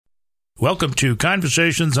Welcome to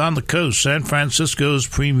Conversations on the Coast, San Francisco's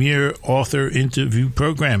premier author interview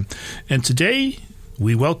program. And today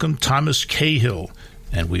we welcome Thomas Cahill,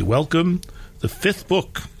 and we welcome the fifth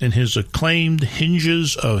book in his acclaimed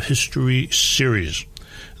Hinges of History series.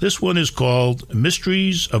 This one is called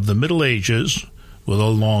Mysteries of the Middle Ages, with a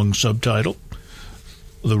long subtitle,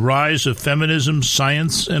 The Rise of Feminism,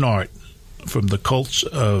 Science, and Art from the Cults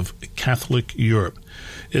of Catholic Europe.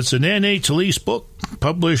 It's an N.A. Talese book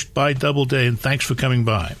published by Doubleday, and thanks for coming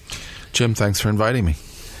by. Jim, thanks for inviting me.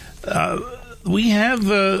 We have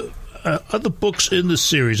other books in the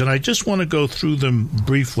series, and I just want to go through them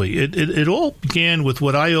briefly. It all began with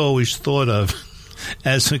what I always thought of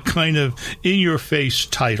as a kind of in-your-face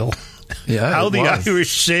title. Yeah, How the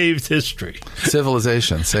Irish Saved History.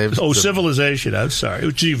 Civilization saved. Civilization. I'm sorry.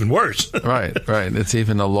 Which is even worse. Right. It's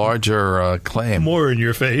even a larger claim. More in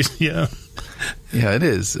your face, yeah. Yeah, it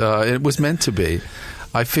is. It was meant to be.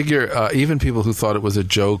 I figure even people who thought it was a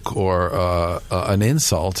joke or an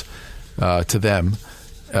insult to them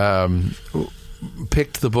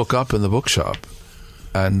picked the book up in the bookshop,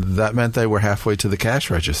 and that meant they were halfway to the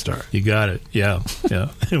cash register. You got it. Yeah.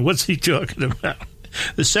 And what's he talking about?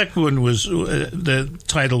 The second one was the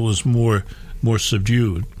title was more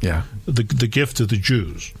subdued. Yeah, the gift of the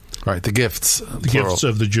Jews. Right, the gifts. The plural. Gifts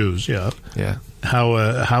of the Jews. Yeah.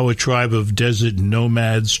 How a tribe of desert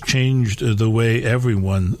nomads changed the way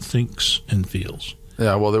everyone thinks and feels.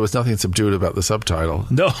 Yeah, well, there was nothing subdued about the subtitle.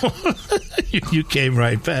 No, you came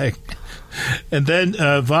right back. And then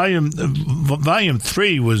volume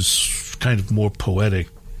 3 was kind of more poetic.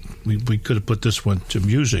 We could have put this one to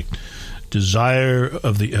music. Desire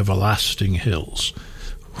of the Everlasting Hills.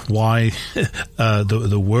 Why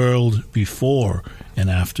the world before and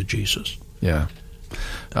after Jesus. Yeah.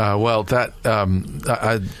 Well, that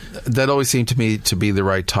always seemed to me to be the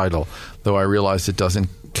right title, though I realized it doesn't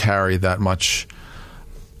carry that much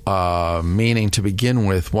meaning to begin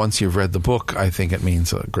with. Once you've read the book, I think it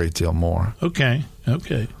means a great deal more. Okay.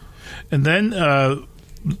 And then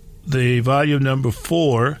the volume number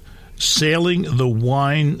 4, Sailing the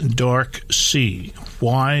Wine Dark Sea,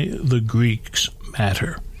 Why the Greeks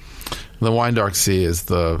Matter. The Wine Dark Sea is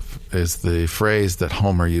the phrase that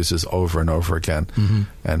Homer uses over and over again,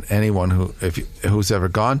 and anyone who's ever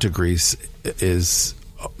gone to Greece is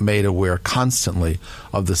made aware constantly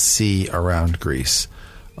of the sea around Greece.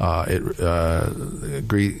 The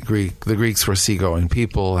Greeks were seagoing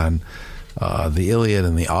people, and the Iliad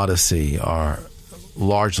and the Odyssey are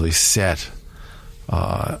largely set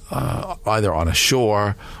either on a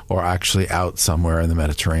shore or actually out somewhere in the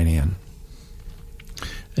Mediterranean.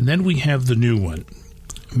 And then we have the new one,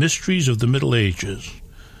 Mysteries of the Middle Ages,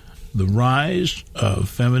 The Rise of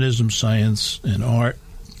Feminism, Science, and Art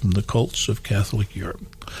from the Cults of Catholic Europe.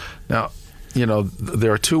 Now,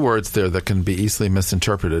 there are two words there that can be easily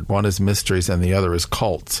misinterpreted. One is mysteries and the other is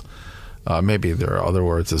cults. Maybe there are other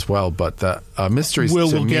words as well, but mysteries to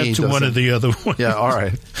me... We'll get to one of the other ones. Yeah, all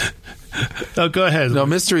right. Oh, go ahead. No,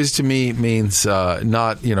 mysteries to me means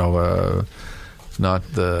not a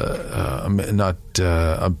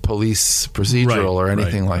police procedural or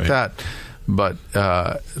anything like that, but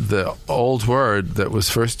the old word that was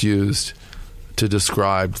first used to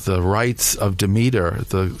describe the rites of Demeter,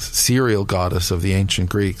 the cereal goddess of the ancient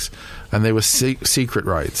Greeks, and they were secret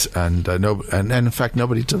rites, and in fact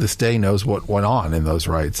nobody to this day knows what went on in those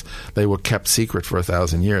rites. They were kept secret for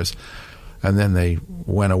 1,000 years, and then they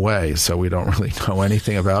went away, so we don't really know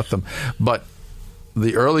anything about them. But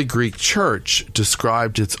the early Greek church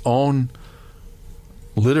described its own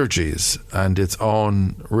liturgies and its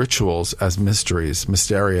own rituals as mysteries,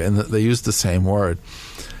 mysteria, and they used the same word.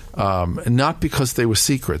 Not because they were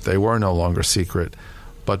secret, they were no longer secret,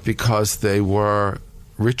 but because they were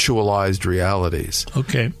ritualized realities.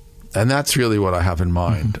 Okay. And that's really what I have in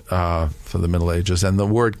mind for the Middle Ages. And the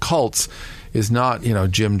word cults is not,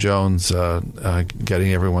 Jim Jones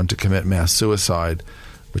getting everyone to commit mass suicide,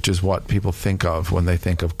 which is what people think of when they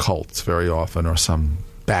think of cults very often, or some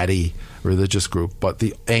batty religious group, but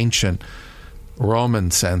the ancient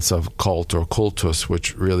Roman sense of cult or cultus,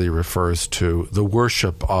 which really refers to the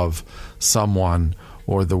worship of someone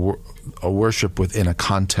or a worship within a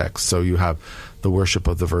context. So you have the worship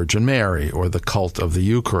of the Virgin Mary or the cult of the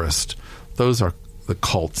Eucharist. Those are the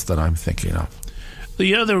cults that I'm thinking of.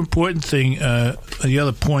 The other important thing, the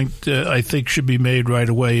other point I think should be made right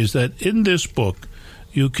away is that in this book,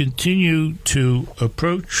 you continue to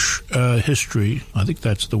approach history, I think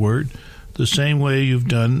that's the word, the same way you've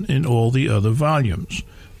done in all the other volumes.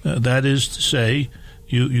 That is to say,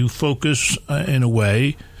 you focus in a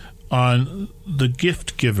way on the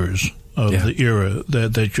gift givers of the era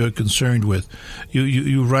that you're concerned with.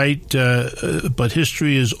 You write, but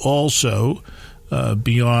history is also,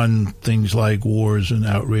 beyond things like wars and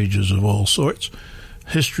outrages of all sorts,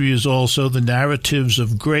 history is also the narratives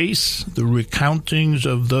of grace, the recountings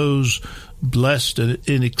of those blessed and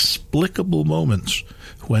inexplicable moments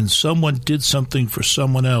when someone did something for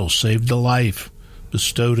someone else, saved a life,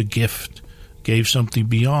 bestowed a gift, gave something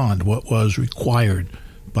beyond what was required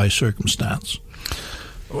by circumstance.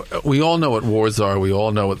 We all know what wars are. We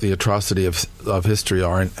all know what the atrocity of history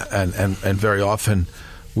are, and very often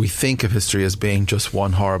we think of history as being just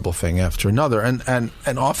one horrible thing after another, and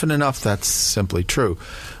often enough that's simply true.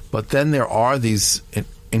 But then there are these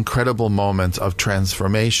incredible moments of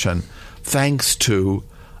transformation thanks to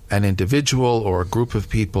an individual or a group of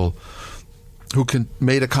people who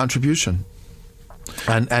made a contribution.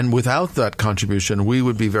 And without that contribution, we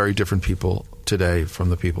would be very different people today from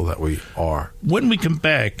the people that we are. When we come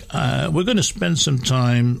back, we're going to spend some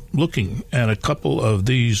time looking at a couple of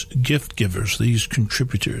these gift givers, these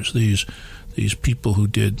contributors, these people who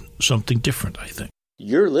did something different, I think.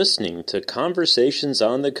 You're listening to Conversations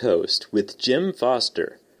on the Coast with Jim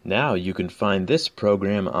Foster. Now you can find this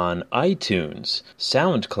program on iTunes,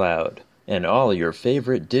 SoundCloud, and all your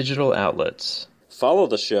favorite digital outlets. Follow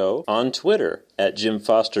the show on Twitter at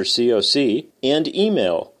JimFosterCoc and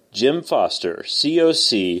email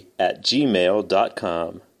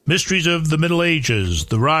JimFosterCoc@gmail.com. Mysteries of the Middle Ages,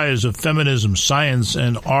 the Rise of Feminism, Science,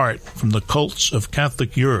 and Art from the Cults of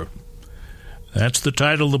Catholic Europe. That's the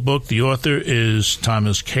title of the book. The author is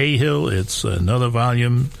Thomas Cahill. It's another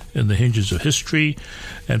volume in the Hinges of History.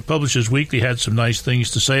 And Publishers Weekly had some nice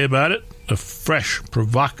things to say about it. A fresh,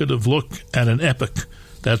 provocative look at an epoch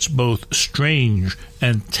that's both strange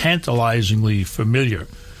and tantalizingly familiar.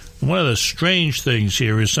 And one of the strange things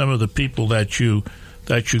here is some of the people that you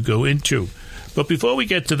go into. But before we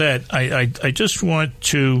get to that, I just want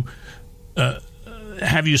to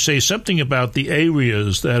have you say something about the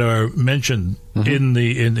areas that are mentioned in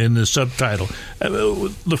the subtitle.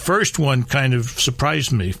 The first one kind of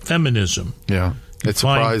surprised me: feminism. Yeah, it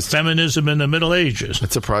surprised feminism in the Middle Ages.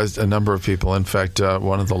 It surprised a number of people. In fact,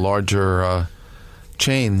 one of the larger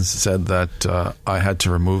chains said that I had to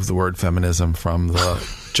remove the word feminism from the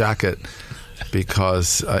jacket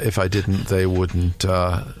because if I didn't, they wouldn't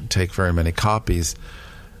take very many copies.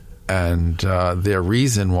 And their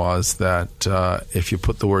reason was that if you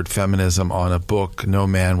put the word feminism on a book, no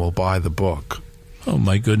man will buy the book. Oh,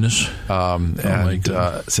 my goodness.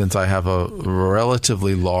 Since I have a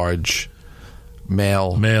relatively large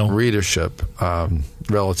male readership,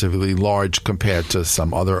 relatively large compared to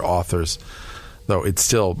some other authors, though it's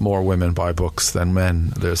still more women buy books than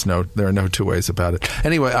men. There are no two ways about it.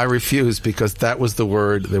 Anyway, I refused because that was the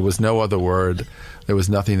word. There was no other word. There was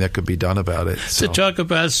nothing that could be done about it. So. To talk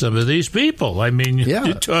about some of these people. I mean,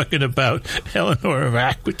 you're talking about Eleanor of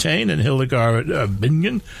Aquitaine and Hildegard of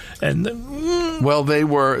Bingen, and well, they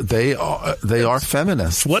are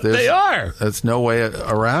feminists. They are. There's no way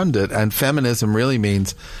around it. And feminism really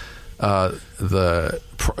means the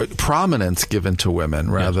prominence given to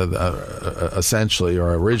women, rather essentially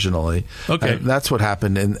or originally. Okay, and that's what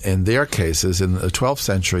happened in their cases. In the 12th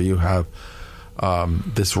century, you have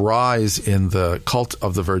this rise in the cult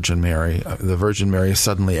of the Virgin Mary. The Virgin Mary is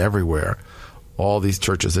suddenly everywhere. All these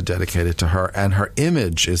churches are dedicated to her, and her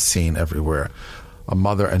image is seen everywhere. A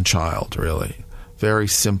mother and child, really. Very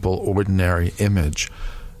simple, ordinary image.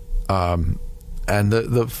 And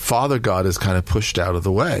the Father God is kind of pushed out of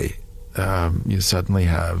the way. You suddenly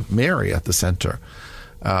have Mary at the center.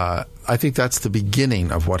 I think that's the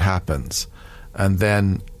beginning of what happens. And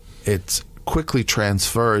then it's quickly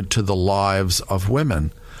transferred to the lives of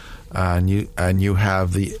women, and you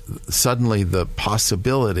have suddenly the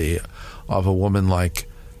possibility of a woman like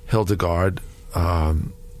Hildegard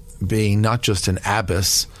being not just an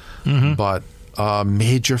abbess, but a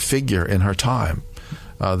major figure in her time.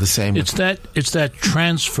 The same. It's that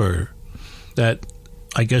transfer that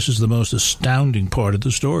I guess is the most astounding part of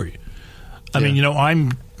the story. I mean,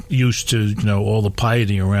 I'm used to all the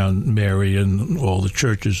piety around Mary and all the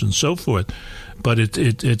churches and so forth, but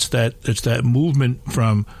it's that movement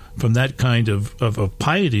from that kind of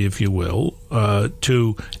piety, if you will,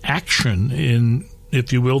 to action in,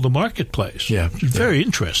 if you will, the marketplace. Yeah, it's very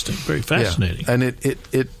interesting, very fascinating. Yeah. And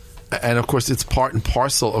and of course it's part and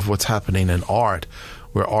parcel of what's happening in art,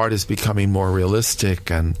 where art is becoming more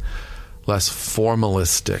realistic and less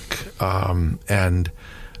formalistic, and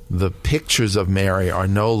the pictures of Mary are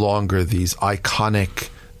no longer these iconic,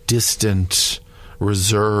 distant,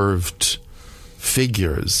 reserved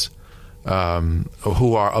figures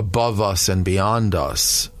who are above us and beyond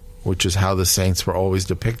us. which is how the saints were always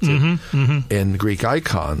depicted in Greek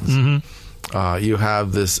icons. You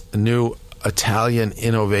have this new Italian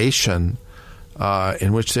innovation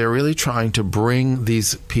in which they're really trying to bring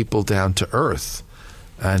these people down to earth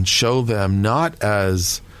and show them not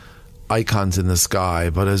as icons in the sky,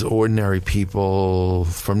 but as ordinary people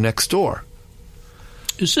from next door.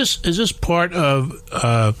 Is this part of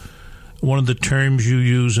one of the terms you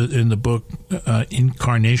use in the book,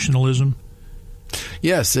 incarnationalism?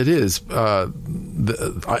 Yes, it is. The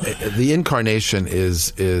incarnation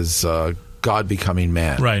is God becoming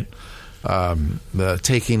man, right? The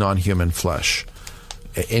taking on human flesh.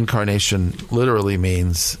 Incarnation literally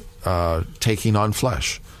means taking on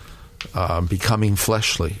flesh, becoming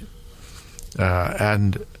fleshly.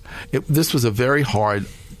 This was a very hard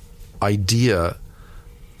idea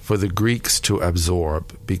for the Greeks to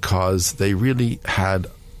absorb because they really had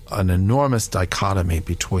an enormous dichotomy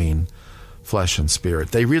between flesh and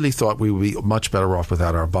spirit. They really thought we would be much better off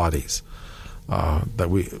without our bodies.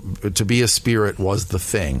 To be a spirit was the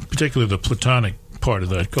thing, particularly the Platonic part of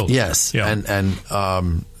that culture. Yes, yeah.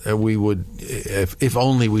 and we would, if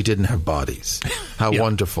only we didn't have bodies. How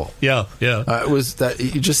wonderful! Yeah. It was that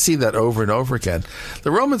you just see that over and over again.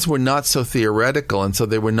 The Romans were not so theoretical, and so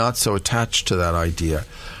they were not so attached to that idea.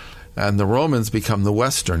 And the Romans become the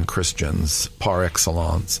Western Christians par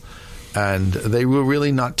excellence. And they were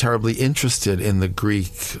really not terribly interested in the Greek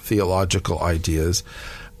theological ideas.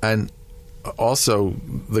 And also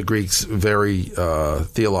the Greeks, very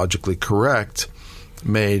theologically correct,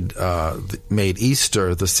 made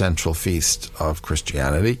Easter the central feast of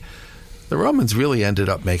Christianity. The Romans really ended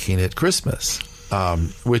up making it Christmas,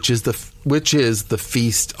 which is the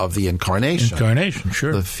feast of the Incarnation. Incarnation,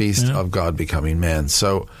 sure. The feast of God becoming man.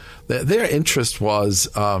 So their interest was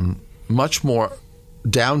much more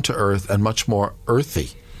down to earth and much more earthy.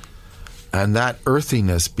 And that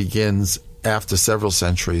earthiness begins after several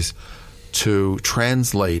centuries to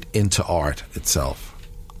translate into art itself.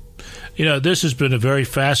 You know, this has been a very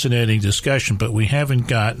fascinating discussion, but we haven't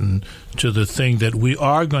gotten to the thing that we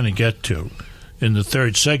are going to get to in the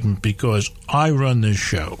third segment because I run this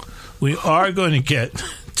show. We are going to get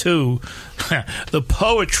to the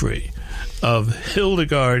poetry of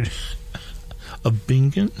Hildegard of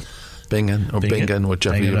Bingen. Bingen,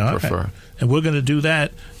 whichever you prefer. Right. And we're going to do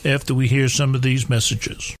that after we hear some of these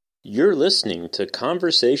messages. You're listening to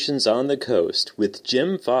Conversations on the Coast with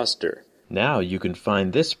Jim Foster. Now you can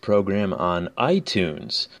find this program on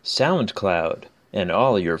iTunes, SoundCloud, and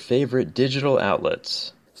all your favorite digital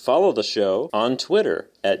outlets. Follow the show on Twitter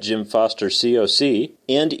at JimFosterCoc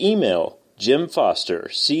and email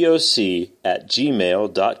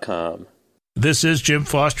JimFosterCoc@gmail.com. This is Jim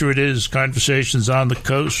Foster. It is Conversations on the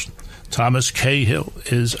Coast. Thomas Cahill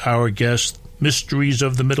is our guest. Mysteries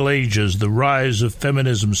of the Middle Ages, the Rise of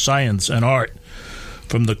Feminism, Science, and Art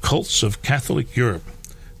from the Cults of Catholic Europe.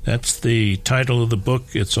 That's the title of the book.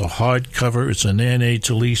 It's a hardcover. It's an Anne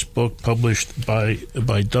Talese book published by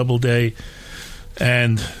Doubleday.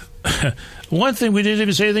 And one thing we didn't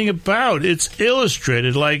even say anything about, it's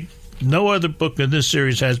illustrated like no other book in this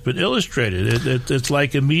series has been illustrated. It's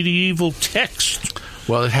like a medieval text.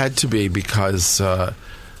 Well, it had to be because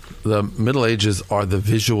the Middle Ages are the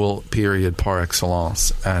visual period par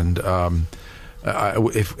excellence. And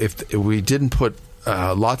if we didn't put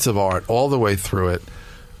lots of art all the way through it,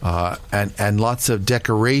 and lots of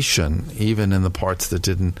decoration, even in the parts that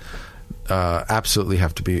didn't absolutely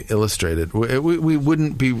have to be illustrated, we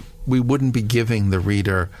wouldn't be giving the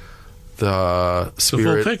reader the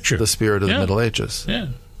spirit, the spirit of the Middle Ages. Yeah,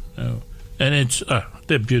 and it's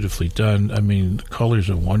they're beautifully done. I mean, the colors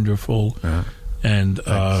are wonderful, and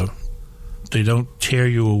they don't tear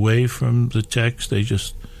you away from the text. They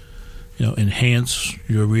just enhance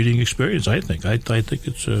your reading experience. I think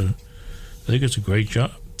it's a great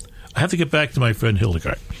job. I have to get back to my friend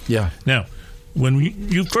Hildegard. Yeah. Now, when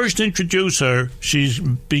you first introduce her, she's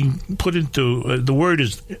being put into, the word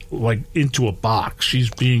is like into a box. She's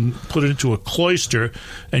being put into a cloister,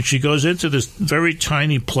 and she goes into this very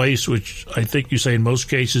tiny place, which I think you say in most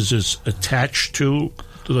cases is attached to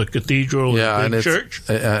the cathedral and church.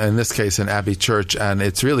 In this case, an abbey church, and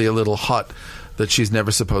it's really a little hut that she's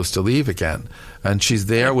never supposed to leave again. And she's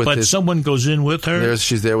there with But someone goes in with her?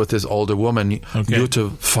 She's there with this older woman, Jutta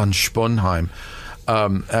von Sponheim.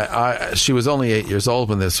 She was only 8 years old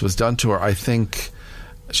when this was done to her. I think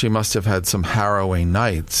she must have had some harrowing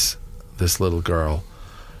nights, this little girl.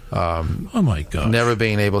 Oh, my God. Never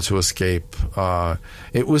being able to escape.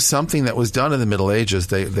 It was something that was done in the Middle Ages.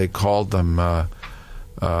 They called them,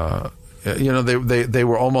 they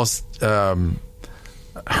were almost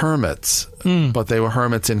hermits, but they were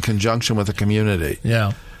hermits in conjunction with a community.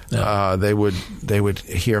 Yeah. Yeah. They would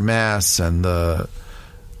hear Mass and the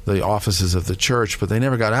offices of the church, but they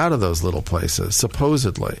never got out of those little places,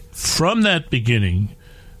 supposedly. From that beginning,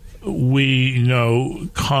 we know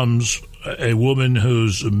comes a woman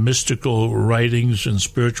whose mystical writings and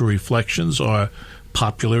spiritual reflections are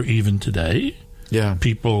popular even today. Yeah.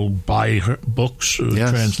 People buy her books, Yes.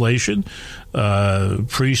 translation.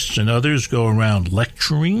 Priests and others go around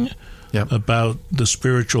lecturing about the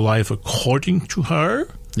spiritual life according to her.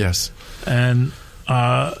 Yes. And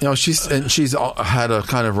she's had a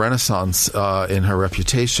kind of renaissance in her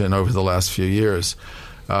reputation over the last few years.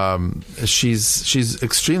 She's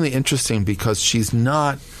extremely interesting because she's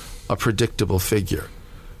not a predictable figure.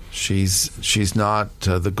 She's not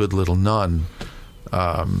the good little nun.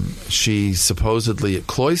 She's supposedly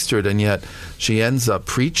cloistered, and yet she ends up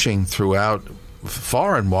preaching throughout,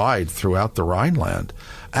 far and wide throughout the Rhineland,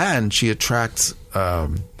 and she attracts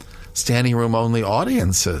standing room only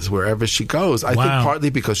audiences wherever she goes. I think partly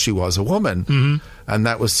because she was a woman, and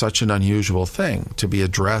that was such an unusual thing to be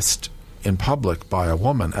addressed in public by a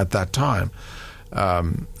woman at that time.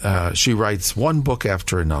 She writes one book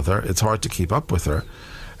after another. It's hard to keep up with her.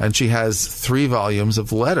 And she has 3 volumes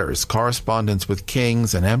of letters, correspondence with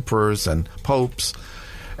kings and emperors and popes,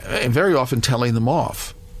 and very often telling them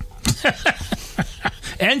off.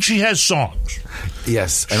 And she has songs.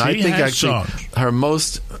 Yes, and I think actually her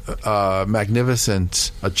most magnificent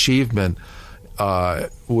achievement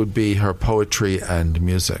would be her poetry and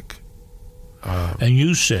music. And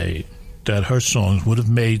you say that her songs would have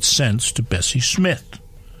made sense to Bessie Smith.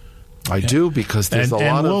 I do, because there's a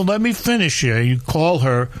lot of... Well, let me finish here. You call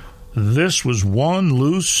her, this was one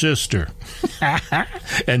loose sister.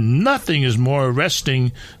 And nothing is more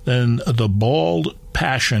arresting than the bald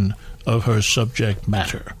passion of her subject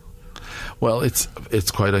matter. Well, it's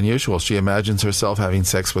quite unusual. She imagines herself having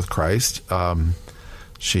sex with Christ.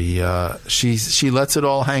 She lets it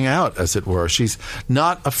all hang out, as it were. She's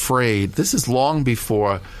not afraid. This is long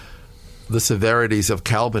before the severities of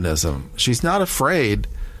Calvinism. She's not afraid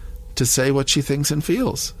to say what she thinks and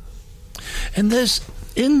feels. And there's,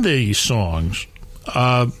 in these songs,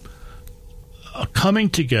 a coming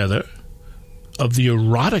together of the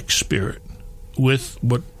erotic spirit with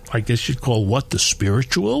what I guess you'd call the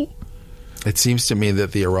spiritual? It seems to me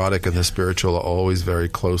that the erotic and the spiritual are always very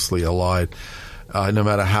closely allied, no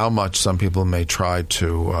matter how much some people may try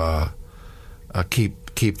to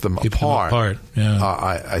keep them apart. Yeah.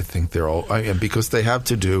 I think they're all, because they have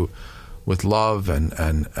to do with love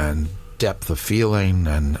and depth of feeling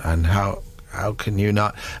and how can you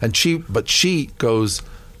not? But she goes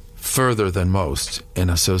further than most in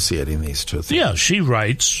associating these two things. Yeah, she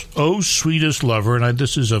writes, "Oh, sweetest lover," and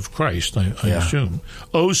this is of Christ, I assume.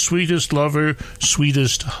 "Oh, sweetest lover,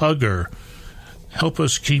 sweetest hugger, help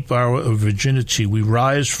us keep our virginity. We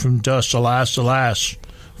rise from dust, alas, alas,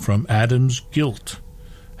 from Adam's guilt.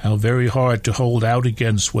 How very hard to hold out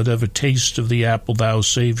against whatever taste of the apple thou,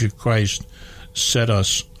 Savior Christ, set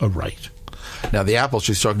us aright." Now, the apple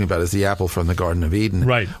she's talking about is the apple from the Garden of Eden,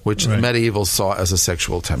 which the medievals saw as a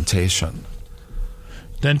sexual temptation.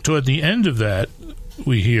 Then toward the end of that,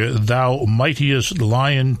 we hear, "Thou mightiest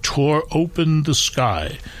lion tore open the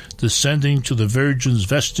sky, descending to the Virgin's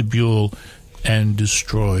vestibule, and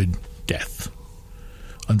destroyed death."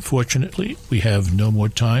 Unfortunately, we have no more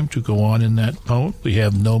time to go on in that poem. We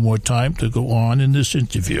have no more time to go on in this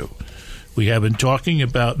interview. We have been talking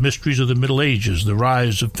about mysteries of the Middle Ages, the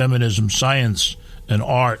rise of feminism, science, and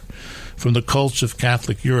art from the cults of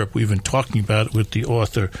Catholic Europe. We've been talking about it with the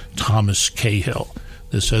author Thomas Cahill.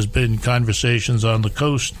 This has been Conversations on the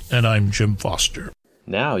Coast, and I'm Jim Foster.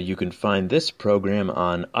 Now you can find this program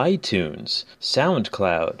on iTunes,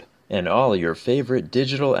 SoundCloud, and all your favorite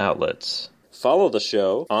digital outlets. Follow the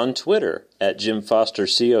show on Twitter at Jim Foster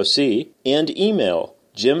COC and email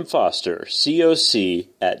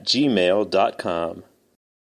jimfostercoc@gmail.com.